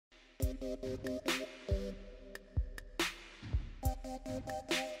Hey,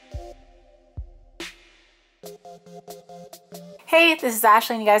 this is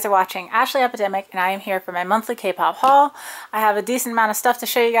Ashley and you guys are watching Ashley Epidemic, and I am here for my monthly K-pop haul. I have a decent amount of stuff to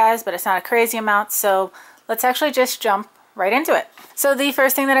show you guys, but it's not a crazy amount, so let's actually just jump right into it. So the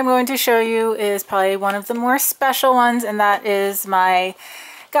first thing that I'm going to show you is probably one of the more special ones, and that is my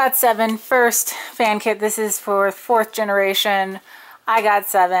GOT7 first fan kit. This is for 4th generation. I got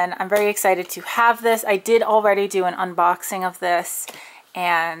 7. I'm very excited to have this. I did already do an unboxing of this,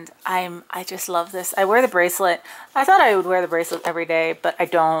 and I just love this. I wear the bracelet. I thought I would wear the bracelet every day, but I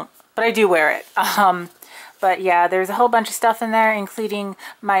don't. But I do wear it. But yeah, there's a whole bunch of stuff in there, including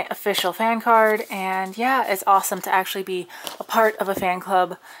my official fan card. And yeah, it's awesome to actually be a part of a fan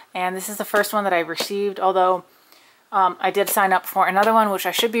club. And this is the first one that I received, although I did sign up for another one, which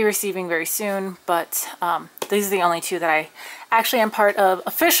I should be receiving very soon. But these are the only two that I actually am part of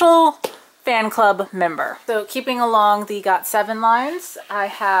official fan club member. So keeping along the GOT7 lines, I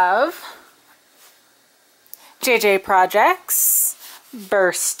have JJ Projects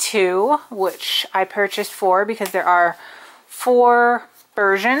Burst 2, which I purchased 4 because there are 4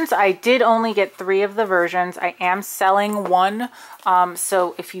 versions. I did only get 3 of the versions. I am selling one,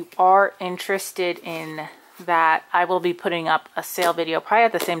 so if you are interested in that, I will be putting up a sale video probably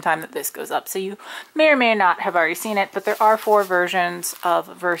at the same time that this goes up, so you may or may not have already seen it. But there are 4 versions of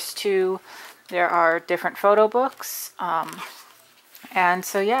Verse 2. There are different photo books, and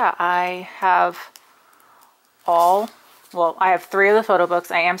so yeah, I have I have 3 of the photo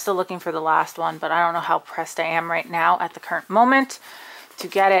books. I am still looking for the last one, but I don't know how pressed I am right now at the current moment to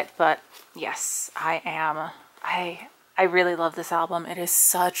get it. But yes, I am. I really love this album. It is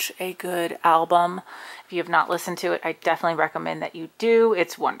such a good album. If you have not listened to it, I definitely recommend that you do.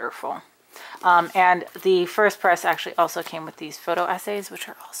 It's wonderful. And the first press actually also came with these photo essays, which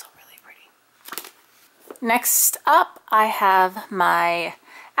are also really pretty. Next up, I have my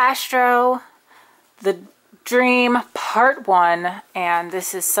Astro, The Dream Part 1, and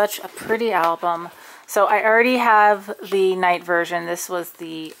this is such a pretty album. So I already have the night version. This was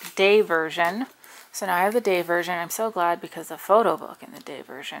the day version. So now I have the day version. I'm so glad because the photo book in the day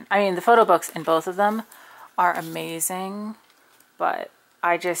version, I mean the photo books in both of them are amazing, but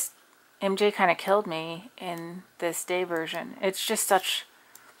MJ kind of killed me in this day version. It's just such,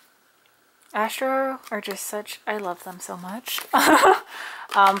 Astro are just such, I love them so much.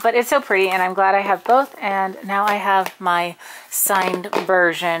 But it's so pretty, and I'm glad I have both. And now I have my signed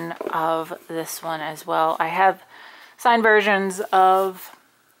version of this one as well. I have signed versions of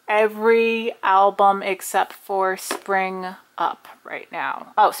every album except for Spring Up right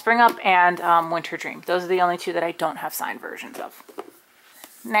now. Oh, Spring Up and Winter Dream. Those are the only 2 that I don't have signed versions of.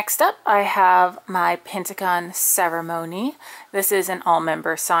 Next up, I have my Pentagon Ceremony. This is an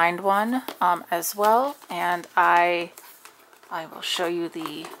all-member signed one as well. And I will show you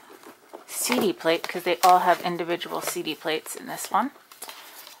the CD plate because they all have individual CD plates in this one.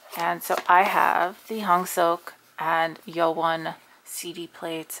 And so I have the Hongseok and Yeowon CD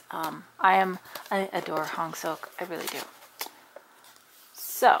plates. I adore Hongseok. I really do.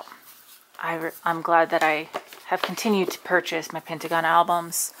 So I'm glad that I have continued to purchase my Pentagon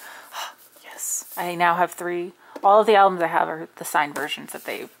albums. Yes, I now have 3. All of the albums I have are the signed versions that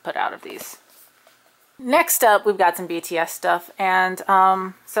they put out of these. Next up, we've got some BTS stuff, and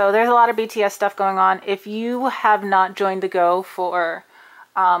so there's a lot of BTS stuff going on. If you have not joined the Go for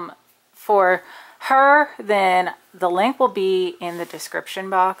her, then the link will be in the description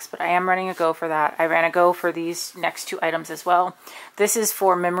box, but I am running a Go for that. I ran a Go for these next 2 items as well. This is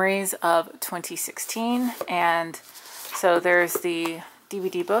for Memories of 2016, and so there's the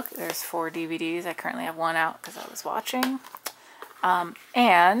DVD book. There's 4 DVDs. I currently have 1 out because I was watching.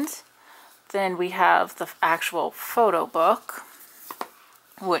 And then we have the actual photo book,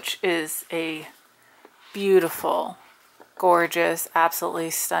 which is a beautiful, gorgeous,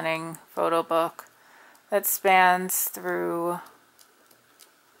 absolutely stunning photo book that spans through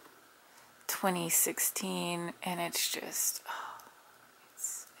 2016, and it's just, oh,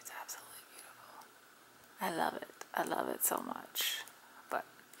 it's absolutely beautiful. I love it. I love it so much. But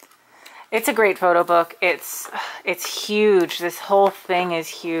it's a great photo book. It's huge. This whole thing is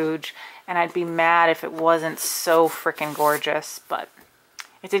huge, and I'd be mad if it wasn't so freaking gorgeous, but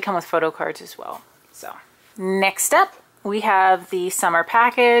it did come with photo cards as well. So next up, we have the summer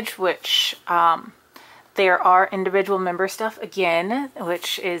package, which there are individual member stuff again,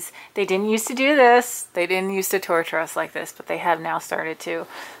 which is, they didn't used to do this. They didn't used to torture us like this, but they have now started to.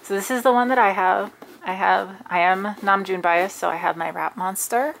 So this is the one that I have. I am Namjoon biased, so I have my Rap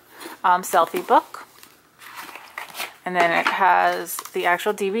Monster selfie book. And then it has the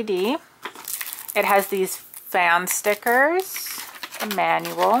actual DVD. It has these fan stickers, the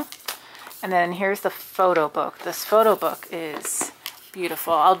manual, and then here's the photo book. This photo book is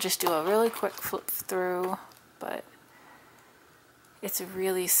beautiful. I'll just do a really quick flip through, but it's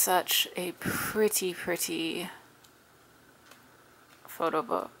really such a pretty photo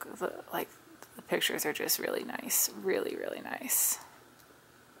book. Like, the pictures are just really nice. Really nice.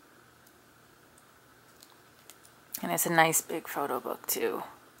 And it's a nice big photo book too.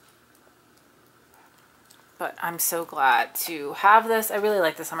 But I'm so glad to have this. I really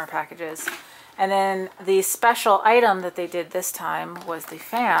like the summer packages. And then the special item that they did this time was the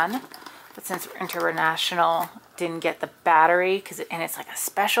fan. But since we're international, didn't get the battery, and it's like a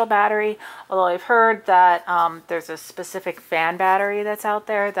special battery. Although I've heard that there's a specific fan battery that's out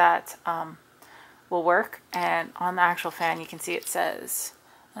there that will work. And on the actual fan, you can see it says,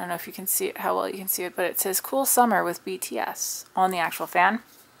 I don't know if you can see it, how well you can see it, but it says Cool Summer with BTS on the actual fan.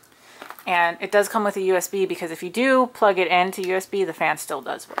 And it does come with a USB, because if you do plug it into USB, the fan still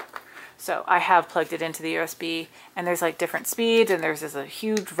does work. So I have plugged it into the USB, and there's like different speeds, and there's a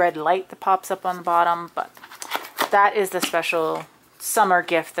huge red light that pops up on the bottom. But that is the special summer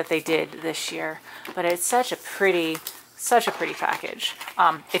gift that they did this year. But it's such a pretty package.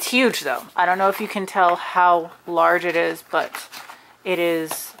 It's huge though. I don't know if you can tell how large it is, but it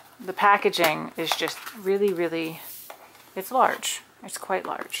is, the packaging is just really, it's large. It's quite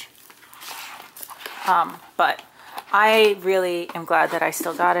large. But I really am glad that I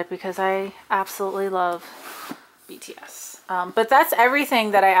still got it, because I absolutely love BTS. But that's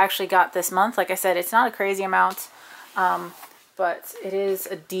everything that I actually got this month. Like I said, it's not a crazy amount, but it is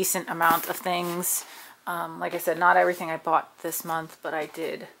a decent amount of things. Like I said, not everything I bought this month, but I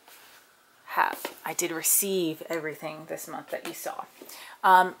did receive everything this month that you saw.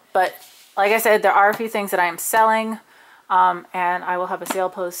 But like I said, there are a few things that I am selling, and I will have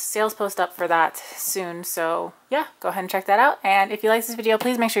a sales post up for that soon. So yeah, go ahead and check that out. And if you like this video,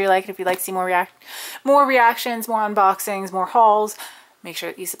 please make sure you like it. If you'd like to see more reactions, more unboxings, more hauls, make sure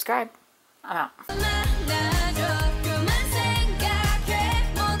that you subscribe. I'm out.